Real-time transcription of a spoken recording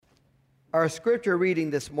Our scripture reading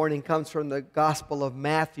this morning comes from the Gospel of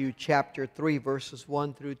Matthew, chapter 3, verses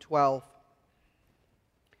 1 through 12.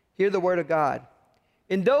 Hear the word of God.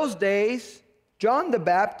 In those days, John the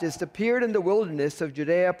Baptist appeared in the wilderness of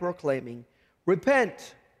Judea proclaiming,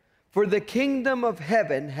 "Repent, for the kingdom of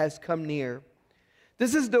heaven has come near."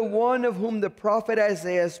 This is the one of whom the prophet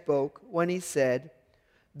Isaiah spoke when he said,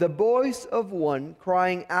 "The voice of one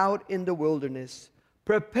crying out in the wilderness,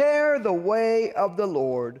 prepare the way of the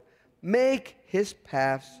Lord, make his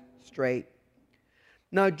paths straight."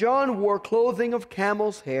 Now John wore clothing of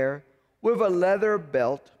camel's hair with a leather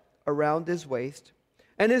belt around his waist,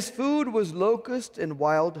 and his food was locust and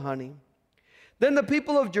wild honey. Then the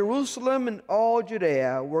people of Jerusalem and all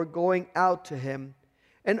Judea were going out to him,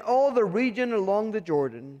 and all the region along the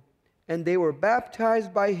Jordan, and they were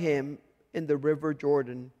baptized by him in the river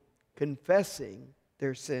Jordan, confessing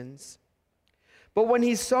their sins. But when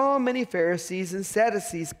he saw many Pharisees and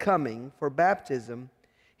Sadducees coming for baptism,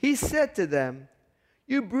 he said to them,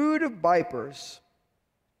 "You brood of vipers,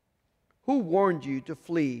 who warned you to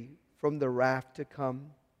flee from the wrath to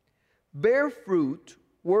come? Bear fruit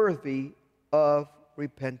worthy of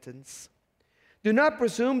repentance. Do not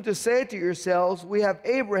presume to say to yourselves, 'We have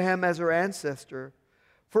Abraham as our ancestor.'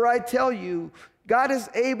 For I tell you, God is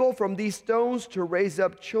able from these stones to raise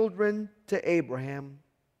up children to Abraham.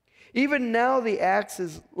 Even now the axe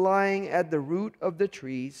is lying at the root of the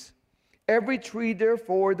trees. Every tree,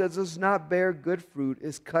 therefore, that does not bear good fruit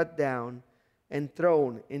is cut down and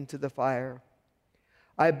thrown into the fire.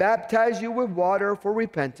 I baptize you with water for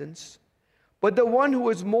repentance, but the one who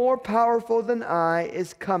is more powerful than I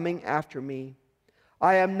is coming after me.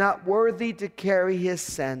 I am not worthy to carry his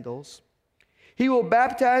sandals. He will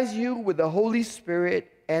baptize you with the Holy Spirit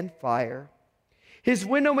and fire. His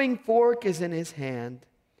winnowing fork is in his hand,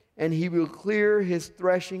 and he will clear his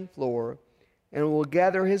threshing floor and will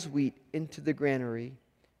gather his wheat into the granary,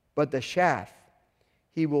 but the chaff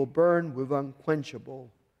he will burn with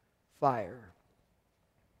unquenchable fire."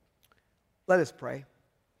 Let us pray.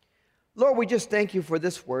 Lord, we just thank you for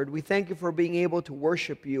this word. We thank you for being able to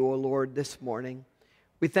worship you, O Lord, this morning.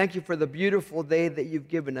 We thank you for the beautiful day that you've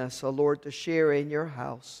given us, O Lord, to share in your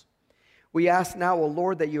house. We ask now, O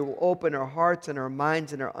Lord, that you will open our hearts and our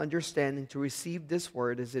minds and our understanding to receive this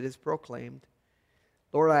word as it is proclaimed.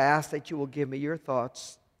 Lord, I ask that you will give me your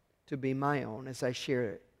thoughts to be my own as I share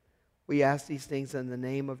it. We ask these things in the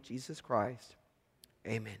name of Jesus Christ.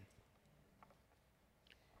 Amen.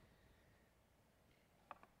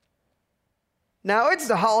 Now, it's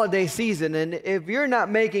the holiday season, and if you're not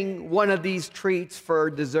making one of these treats for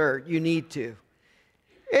dessert, you need to.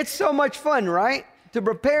 It's so much fun, right? To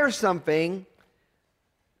prepare something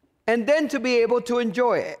and then to be able to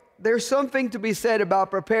enjoy it. There's something to be said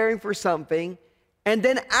about preparing for something and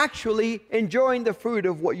then actually enjoying the fruit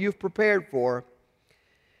of what you've prepared for.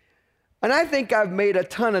 And I think I've made a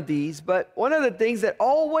ton of these, but one of the things that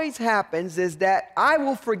always happens is that I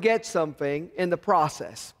will forget something in the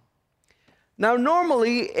process. Now,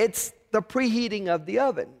 normally, it's the preheating of the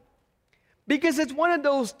oven, because it's one of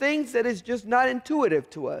those things that is just not intuitive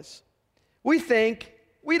to us. We think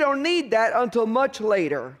we don't need that until much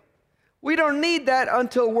later. We don't need that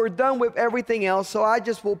until we're done with everything else, so I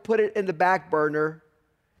just will put it in the back burner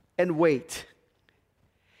and wait.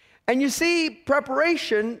 And you see,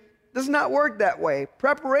 preparation does not work that way.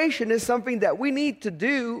 Preparation is something that we need to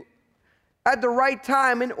do at the right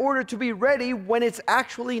time in order to be ready when it's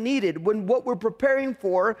actually needed, when what we're preparing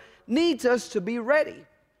for needs us to be ready.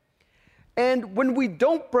 And when we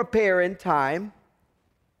don't prepare in time,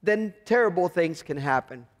 then terrible things can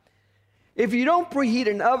happen. If you don't preheat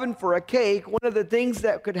an oven for a cake, one of the things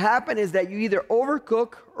that could happen is that you either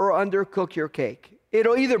overcook or undercook your cake.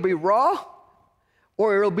 It'll either be raw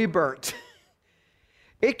or it'll be burnt.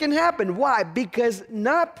 It can happen. Why? Because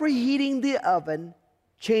not preheating the oven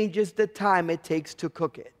changes the time it takes to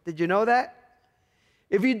cook it. Did you know that?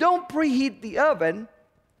 If you don't preheat the oven,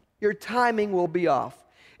 your timing will be off.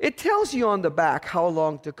 It tells you on the back how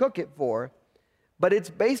long to cook it for, but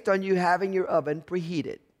it's based on you having your oven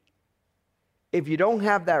preheated. If you don't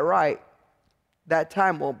have that right, that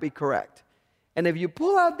time won't be correct. And if you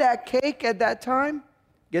pull out that cake at that time,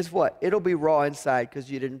 guess what? It'll be raw inside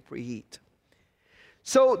because you didn't preheat.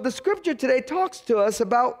 So the scripture today talks to us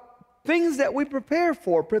about things that we prepare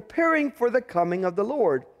for, preparing for the coming of the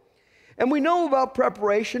Lord. And we know about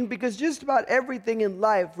preparation because just about everything in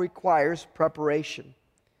life requires preparation.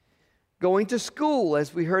 Going to school,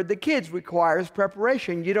 as we heard the kids, requires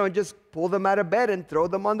preparation. You don't just pull them out of bed and throw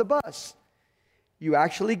them on the bus. You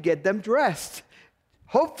actually get them dressed.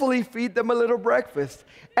 Hopefully feed them a little breakfast.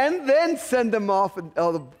 And then send them off, and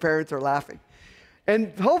all the parents are laughing.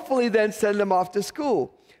 and hopefully then send them off to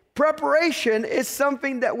school. Preparation is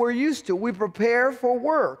something that we're used to. We prepare for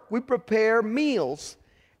work. We prepare meals.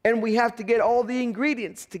 And we have to get all the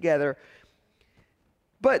ingredients together.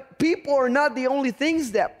 But people are not the only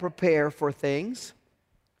things that prepare for things.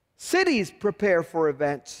 Cities prepare for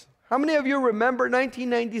events. How many of you remember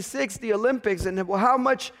 1996, the Olympics, and how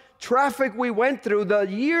much traffic we went through the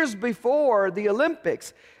years before the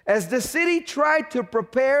Olympics as the city tried to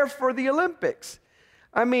prepare for the Olympics?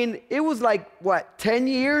 I mean, it was like, 10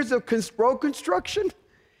 years of road construction?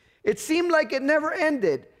 It seemed like it never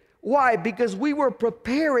ended. Why? Because we were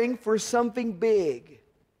preparing for something big.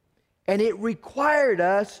 And it required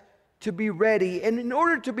us to be ready. And in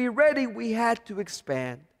order to be ready, we had to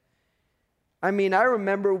expand. I mean, I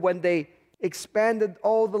remember when they expanded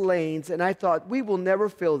all the lanes, and I thought, we will never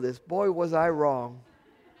fill this. Boy, was I wrong.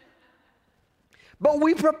 But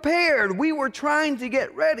we prepared. We were trying to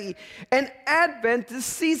get ready. And Advent, this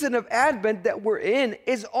season of Advent that we're in,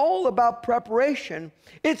 is all about preparation.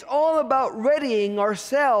 It's all about readying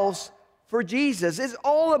ourselves for Jesus. It's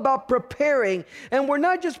all about preparing. And we're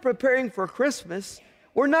not just preparing for Christmas.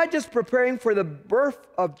 We're not just preparing for the birth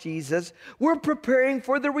of Jesus. We're preparing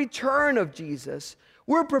for the return of Jesus.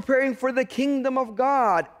 We're preparing for the kingdom of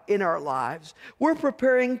God in our lives. We're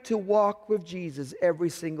preparing to walk with Jesus every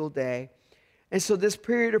single day. And so this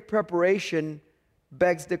period of preparation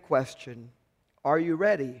begs the question, are you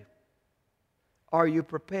ready? Are you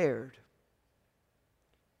prepared?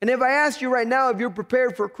 And if I asked you right now if you're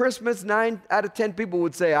prepared for Christmas, 9 out of 10 people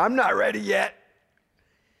would say, I'm not ready yet.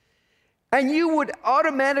 And you would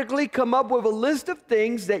automatically come up with a list of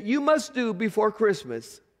things that you must do before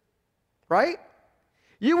Christmas, right?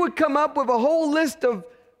 You would come up with a whole list of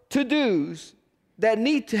to-dos that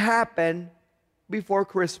need to happen before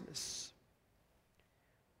Christmas.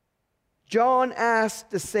 John asked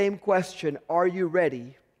the same question, are you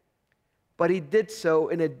ready? But he did so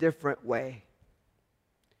in a different way.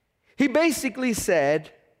 He basically said,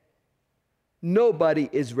 nobody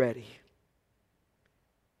is ready.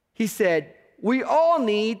 He said, we all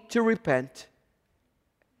need to repent.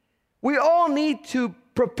 We all need to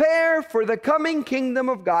prepare for the coming kingdom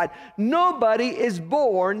of God. Nobody is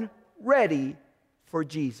born ready for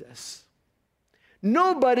Jesus.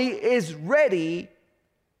 Nobody is ready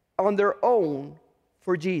on their own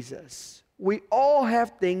for Jesus. We all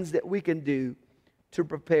have things that we can do to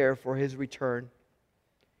prepare for his return.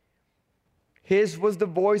 His was the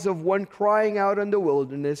voice of one crying out in the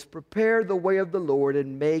wilderness, prepare the way of the Lord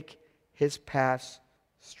and make his paths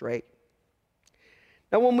straight.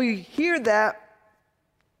 Now when we hear that,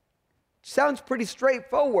 it sounds pretty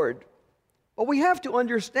straightforward. But we have to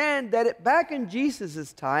understand that back in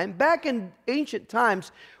Jesus' time, back in ancient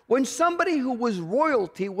times, when somebody who was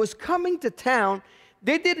royalty was coming to town,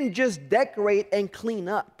 they didn't just decorate and clean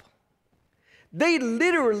up. They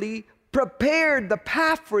literally prepared the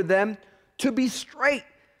path for them to be straight,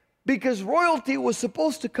 because royalty was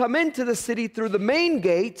supposed to come into the city through the main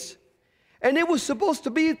gates, and it was supposed to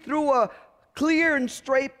be through a clear and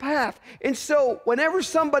straight path. And so whenever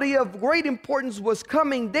somebody of great importance was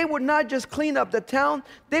coming, they would not just clean up the town.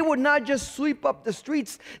 They would not just sweep up the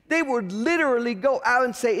streets. They would literally go out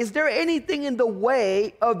and say, is there anything in the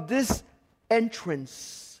way of this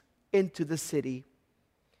entrance into the city?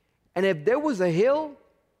 And if there was a hill,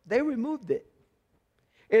 they removed it.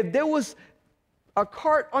 If there was a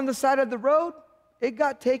cart on the side of the road, it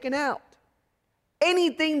got taken out.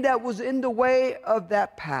 Anything that was in the way of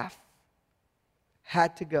that path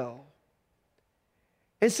had to go.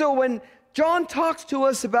 And so when John talks to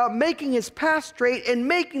us about making his path straight and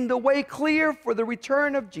making the way clear for the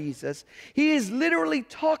return of Jesus, he is literally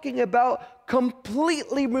talking about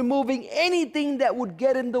completely removing anything that would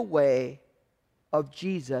get in the way of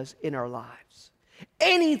Jesus in our lives.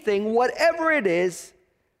 Anything, whatever it is,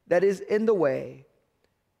 that is in the way,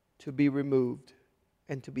 to be removed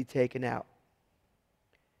and to be taken out.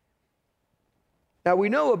 Now we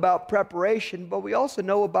know about preparation, but we also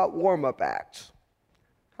know about warm-up acts.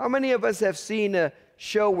 How many of us have seen a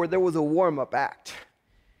show where there was a warm-up act?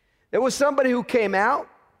 There was somebody who came out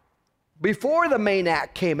before the main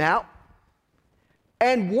act came out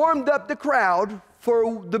and warmed up the crowd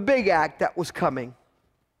for the big act that was coming.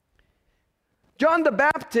 John the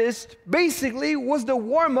Baptist basically was the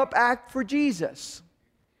warm-up act for Jesus.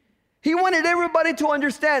 He wanted everybody to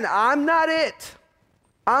understand, I'm not it.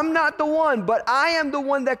 I'm not the one, but I am the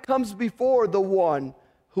one that comes before the one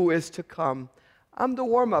who is to come. I'm the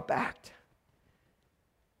warm-up act.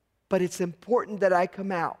 But it's important that I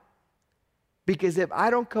come out, because if I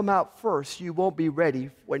don't come out first, you won't be ready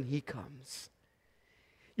when he comes.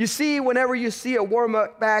 You see, whenever you see a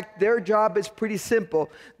warm-up act, their job is pretty simple.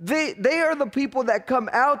 They are the people that come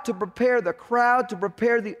out to prepare the crowd, to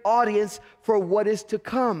prepare the audience for what is to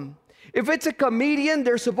come. If it's a comedian,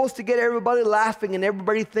 they're supposed to get everybody laughing and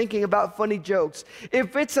everybody thinking about funny jokes.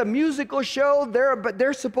 If it's a musical show,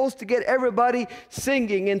 they're supposed to get everybody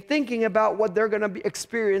singing and thinking about what they're going to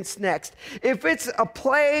experience next. If it's a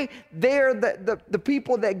play, they're the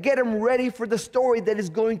people that get them ready for the story that is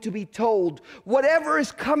going to be told. Whatever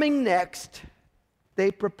is coming next,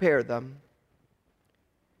 they prepare them.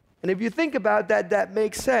 And if you think about that, that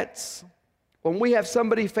makes sense. When we have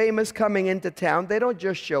somebody famous coming into town, they don't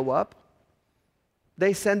just show up.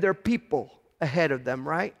 They send their people ahead of them,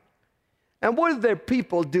 right? And what do their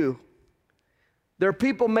people do? Their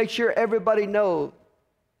people make sure everybody knows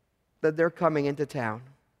that they're coming into town.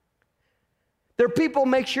 Their people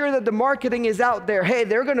make sure that the marketing is out there. Hey,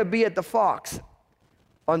 they're going to be at the Fox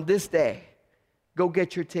on this day. Go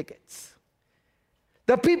get your tickets.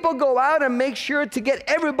 The people go out and make sure to get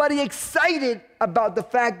everybody excited about the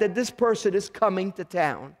fact that this person is coming to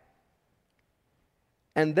town.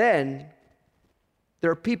 And then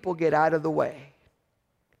their people get out of the way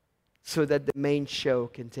so that the main show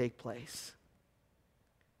can take place.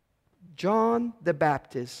 John the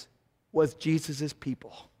Baptist was Jesus'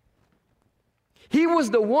 people. He was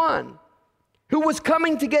the one who was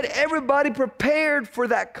coming to get everybody prepared for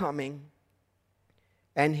that coming.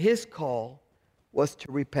 And his call was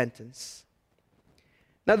to repentance.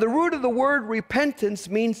 Now, the root of the word repentance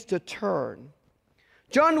means to turn.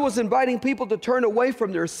 John was inviting people to turn away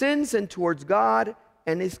from their sins and towards God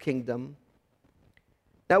and his kingdom.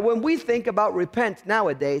 Now, when we think about repent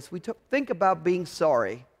nowadays, we think about being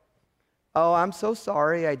sorry. Oh, I'm so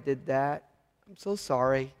sorry I did that. I'm so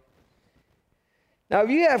sorry. Now, if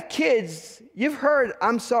you have kids, you've heard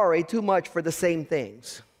I'm sorry too much for the same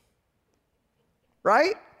things.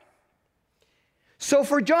 Right? So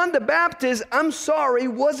for John the Baptist, I'm sorry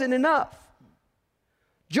wasn't enough.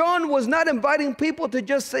 John was not inviting people to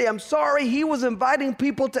just say, I'm sorry. He was inviting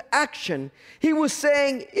people to action. He was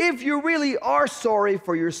saying, if you really are sorry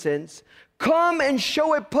for your sins, come and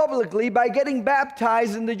show it publicly by getting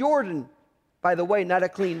baptized in the Jordan. By the way, not a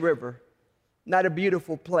clean river, not a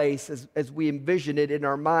beautiful place as we envision it in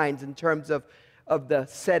our minds in terms of the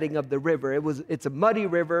setting of the river. It's a muddy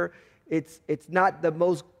river. It's not the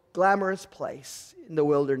most glamorous place in the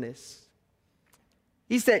wilderness.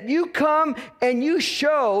 He said, you come and you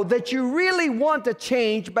show that you really want to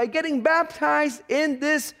change by getting baptized in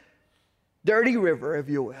this dirty river, if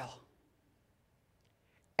you will.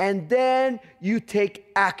 And then you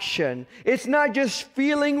take action. It's not just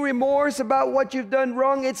feeling remorse about what you've done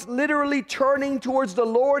wrong. It's literally turning towards the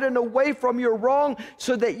Lord and away from your wrong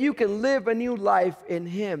so that you can live a new life in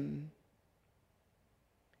Him.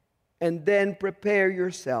 And then prepare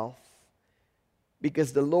yourself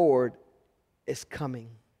because the Lord is coming.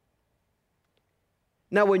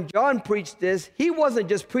 Now, when John preached this, he wasn't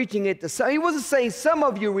just preaching it to some. He wasn't saying some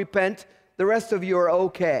of you repent, the rest of you are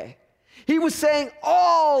okay. He was saying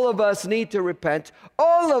all of us need to repent.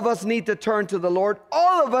 All of us need to turn to the Lord.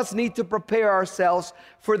 All of us need to prepare ourselves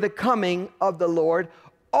for the coming of the Lord.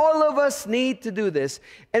 All of us need to do this.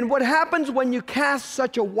 And what happens when you cast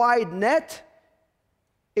such a wide net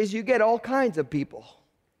is you get all kinds of people.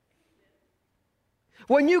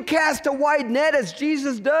 When you cast a wide net as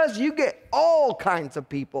Jesus does, you get all kinds of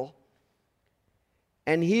people.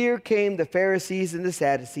 And here came the Pharisees and the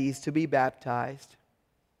Sadducees to be baptized.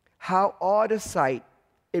 How odd a sight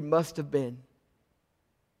it must have been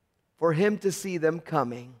for him to see them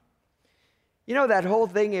coming. You know that whole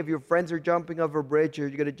thing, if your friends are jumping over a bridge, you're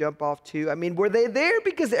going to jump off too. I mean, were they there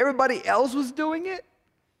because everybody else was doing it?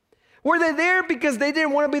 Were they there because they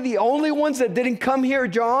didn't want to be the only ones that didn't come hear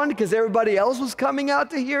John because everybody else was coming out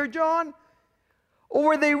to hear John? Or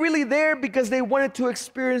were they really there because they wanted to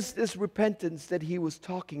experience this repentance that he was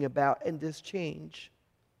talking about and this change?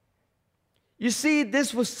 You see,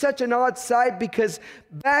 this was such an odd sight because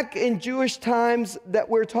back in Jewish times that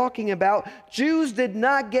we're talking about, Jews did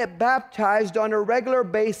not get baptized on a regular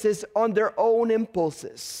basis on their own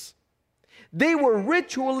impulses. They were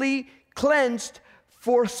ritually cleansed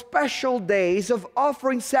for special days of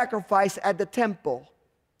offering sacrifice at the temple.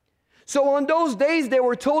 So on those days, they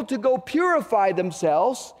were told to go purify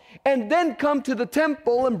themselves and then come to the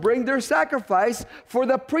temple and bring their sacrifice for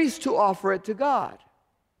the priest to offer it to God.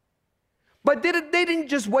 But they didn't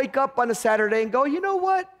just wake up on a Saturday and go, you know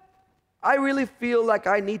what? I really feel like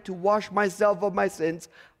I need to wash myself of my sins.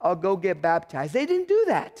 I'll go get baptized. They didn't do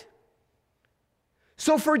that.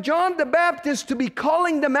 So for John the Baptist to be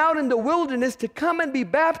calling them out in the wilderness to come and be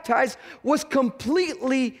baptized was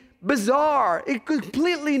completely bizarre. It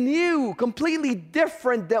completely new, completely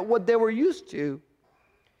different than what they were used to.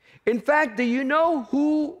 In fact, do you know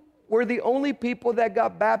who were the only people that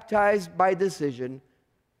got baptized by decision?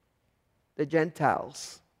 The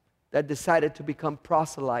Gentiles that decided to become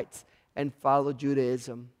proselytes and follow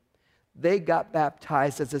Judaism. They got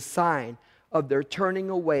baptized as a sign of their turning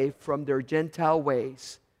away from their Gentile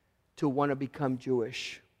ways to want to become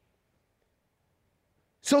Jewish.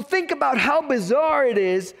 So think about how bizarre it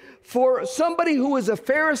is for somebody who is a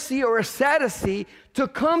Pharisee or a Sadducee to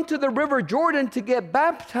come to the River Jordan to get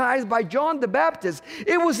baptized by John the Baptist.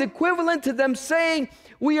 It was equivalent to them saying,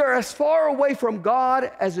 we are as far away from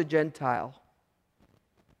God as a Gentile.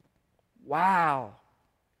 Wow.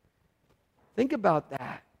 Think about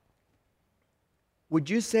that. Would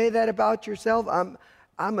you say that about yourself?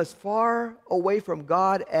 I'm as far away from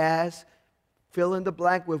God as fill in the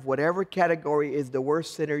blank with whatever category is the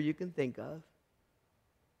worst sinner you can think of.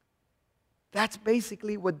 That's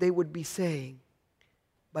basically what they would be saying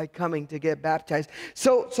by coming to get baptized.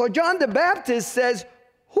 So John the Baptist says,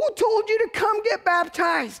 who told you to come get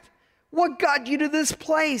baptized? What got you to this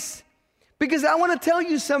place? Because I want to tell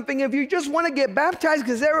you something. If you just want to get baptized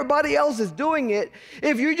because everybody else is doing it,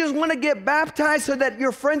 if you just want to get baptized so that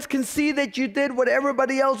your friends can see that you did what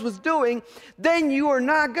everybody else was doing, then you are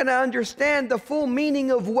not going to understand the full meaning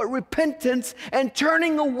of what repentance and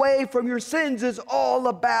turning away from your sins is all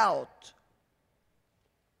about.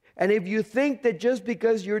 And if you think that just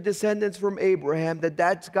because you're descendants from Abraham, that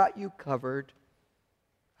that's got you covered,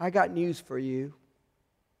 I got news for you.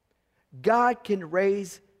 God can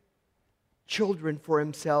raise children for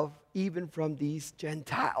himself, even from these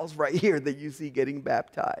Gentiles right here that you see getting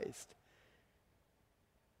baptized.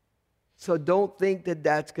 So don't think that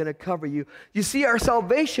that's going to cover you. You see, our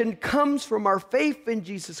salvation comes from our faith in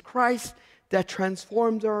Jesus Christ that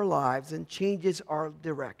transforms our lives and changes our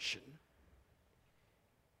direction.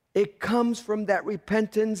 It comes from that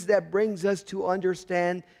repentance that brings us to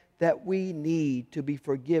understand that we need to be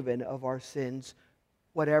forgiven of our sins,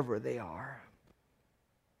 whatever they are.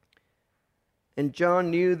 And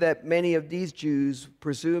John knew that many of these Jews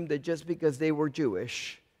presumed that just because they were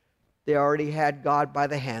Jewish, they already had God by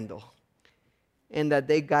the handle and that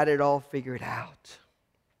they got it all figured out.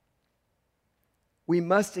 We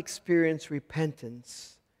must experience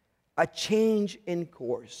repentance, a change in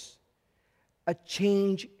course, a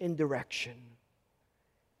change in direction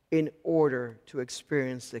in order to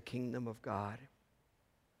experience the kingdom of God.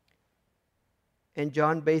 And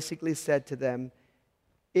John basically said to them,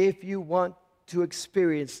 if you want to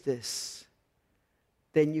experience this,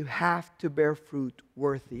 then you have to bear fruit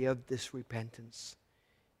worthy of this repentance.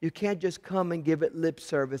 You can't just come and give it lip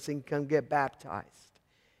service and come get baptized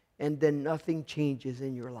and then nothing changes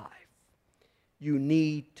in your life. You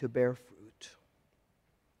need to bear fruit.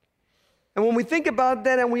 And when we think about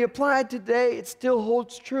that and we apply it today, it still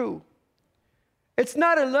holds true. It's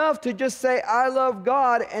not enough to just say, I love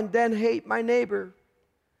God and then hate my neighbor.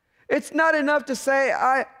 It's not enough to say,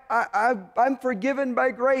 I'm forgiven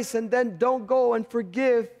by grace and then don't go and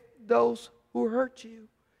forgive those who hurt you.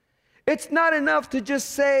 It's not enough to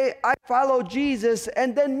just say, I follow Jesus,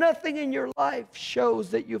 and then nothing in your life shows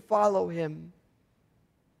that you follow him.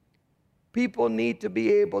 People need to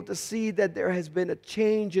be able to see that there has been a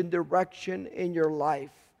change in direction in your life,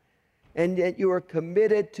 and that you are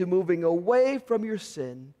committed to moving away from your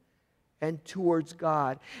sin and towards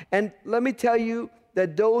God. And let me tell you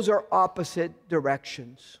that those are opposite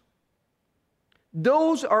directions.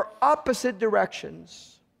 Those are opposite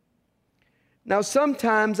directions. Now,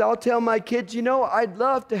 sometimes I'll tell my kids, I'd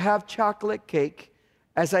love to have chocolate cake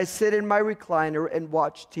as I sit in my recliner and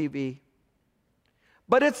watch TV.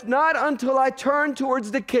 But it's not until I turn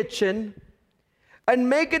towards the kitchen and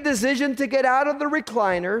make a decision to get out of the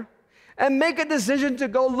recliner and make a decision to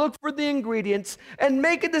go look for the ingredients and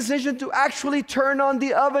make a decision to actually turn on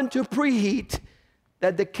the oven to preheat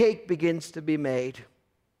that the cake begins to be made.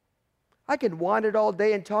 I could want it all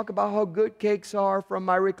day and talk about how good cakes are from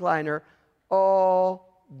my recliner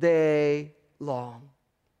all day long.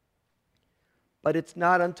 But it's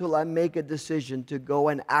not until I make a decision to go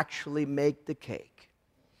and actually make the cake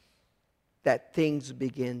that things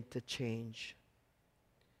begin to change.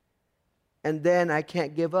 And then I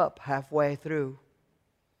can't give up halfway through.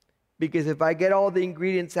 Because if I get all the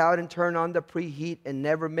ingredients out and turn on the preheat and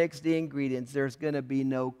never mix the ingredients, there's going to be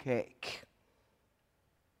no cake.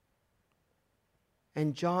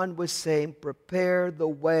 And John was saying, prepare the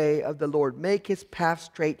way of the Lord. Make his path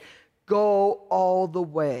straight. Go all the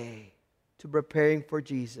way to preparing for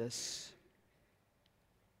Jesus.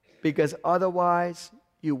 Because otherwise,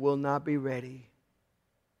 you will not be ready.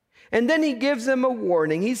 And then he gives them a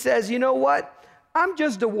warning. He says, you know what? I'm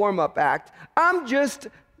just a warm-up act. I'm just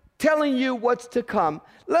telling you what's to come.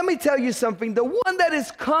 Let me tell you something. The one that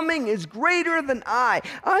is coming is greater than I.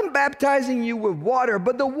 I'm baptizing you with water,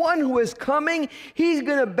 but the one who is coming, he's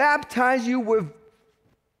going to baptize you with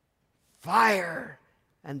fire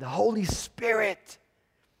and the Holy Spirit.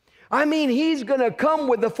 I mean, he's going to come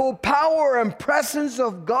with the full power and presence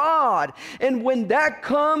of God. And when that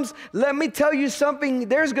comes, let me tell you something,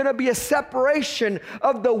 there's going to be a separation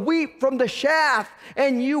of the wheat from the chaff.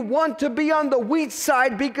 And you want to be on the wheat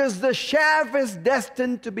side because the chaff is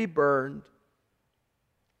destined to be burned.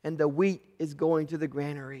 And the wheat is going to the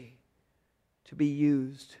granary to be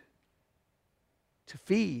used to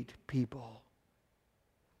feed people.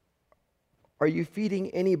 Are you feeding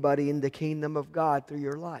anybody in the kingdom of God through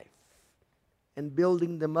your life and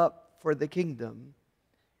building them up for the kingdom?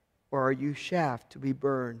 Or are you chaff to be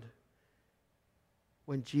burned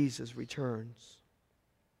when Jesus returns?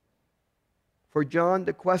 For John,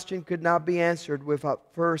 the question could not be answered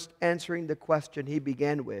without first answering the question he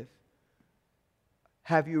began with.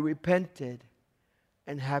 Have you repented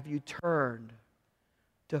and have you turned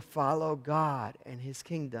to follow God and His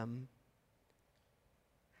kingdom?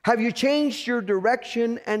 Have you changed your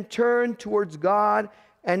direction and turned towards God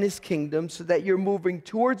and His kingdom so that you're moving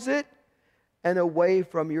towards it and away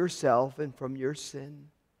from yourself and from your sin?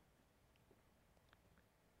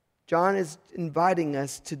 John is inviting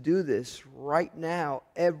us to do this right now,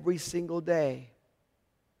 every single day.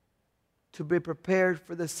 To be prepared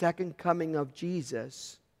for the second coming of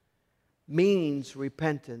Jesus means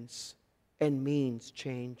repentance and means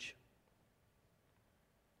change.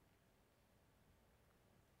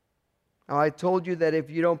 Now, I told you that if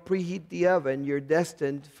you don't preheat the oven, you're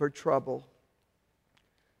destined for trouble.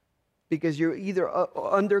 Because you're either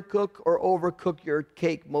undercook or overcook your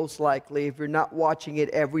cake, most likely, if you're not watching it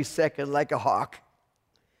every second like a hawk.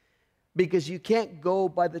 Because you can't go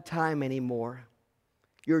by the time anymore.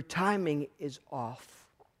 Your timing is off.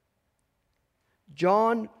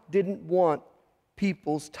 John didn't want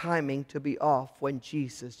people's timing to be off when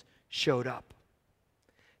Jesus showed up.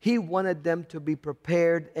 He wanted them to be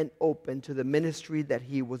prepared and open to the ministry that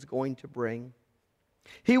he was going to bring.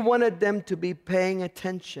 He wanted them to be paying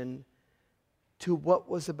attention to what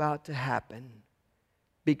was about to happen,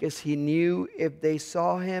 because he knew if they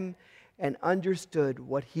saw him and understood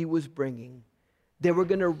what he was bringing, they were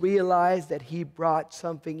going to realize that he brought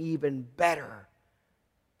something even better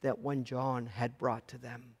than what John had brought to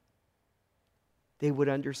them. They would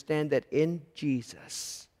understand that in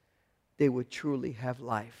Jesus, they would truly have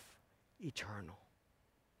life eternal.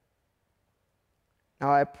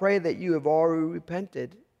 Now, I pray that you have already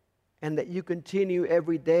repented and that you continue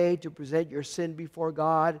every day to present your sin before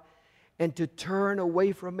God and to turn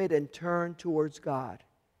away from it and turn towards God.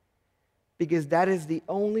 Because that is the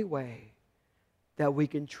only way that we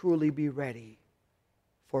can truly be ready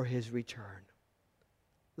for His return.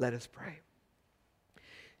 Let us pray.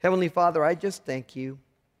 Heavenly Father, I just thank you.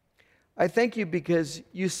 I thank you because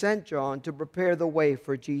you sent John to prepare the way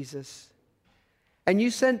for Jesus. And you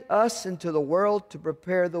sent us into the world to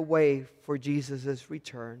prepare the way for Jesus'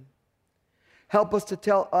 return. Help us to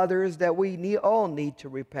tell others that we all need to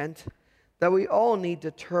repent, that we all need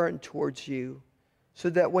to turn towards you, so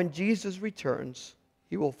that when Jesus returns,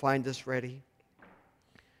 He will find us ready.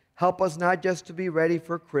 Help us not just to be ready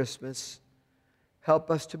for Christmas.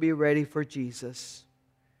 Help us to be ready for Jesus.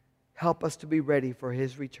 Help us to be ready for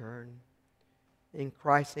His return. In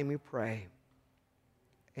Christ's name we pray.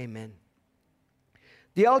 Amen.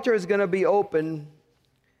 The altar is going to be open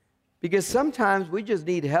because sometimes we just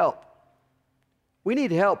need help. We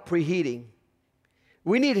need help preheating.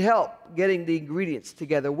 We need help getting the ingredients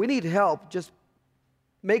together. We need help just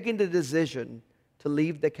making the decision to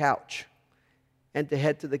leave the couch and to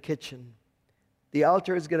head to the kitchen. The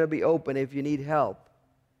altar is going to be open if you need help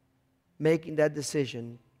making that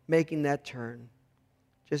decision, making that turn,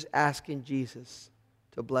 just asking Jesus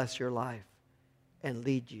to bless your life and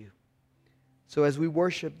lead you. So as we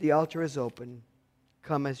worship, the altar is open.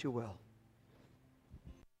 Come as you will.